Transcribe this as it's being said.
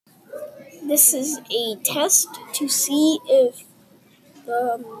This is a test to see if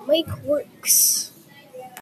the mic works.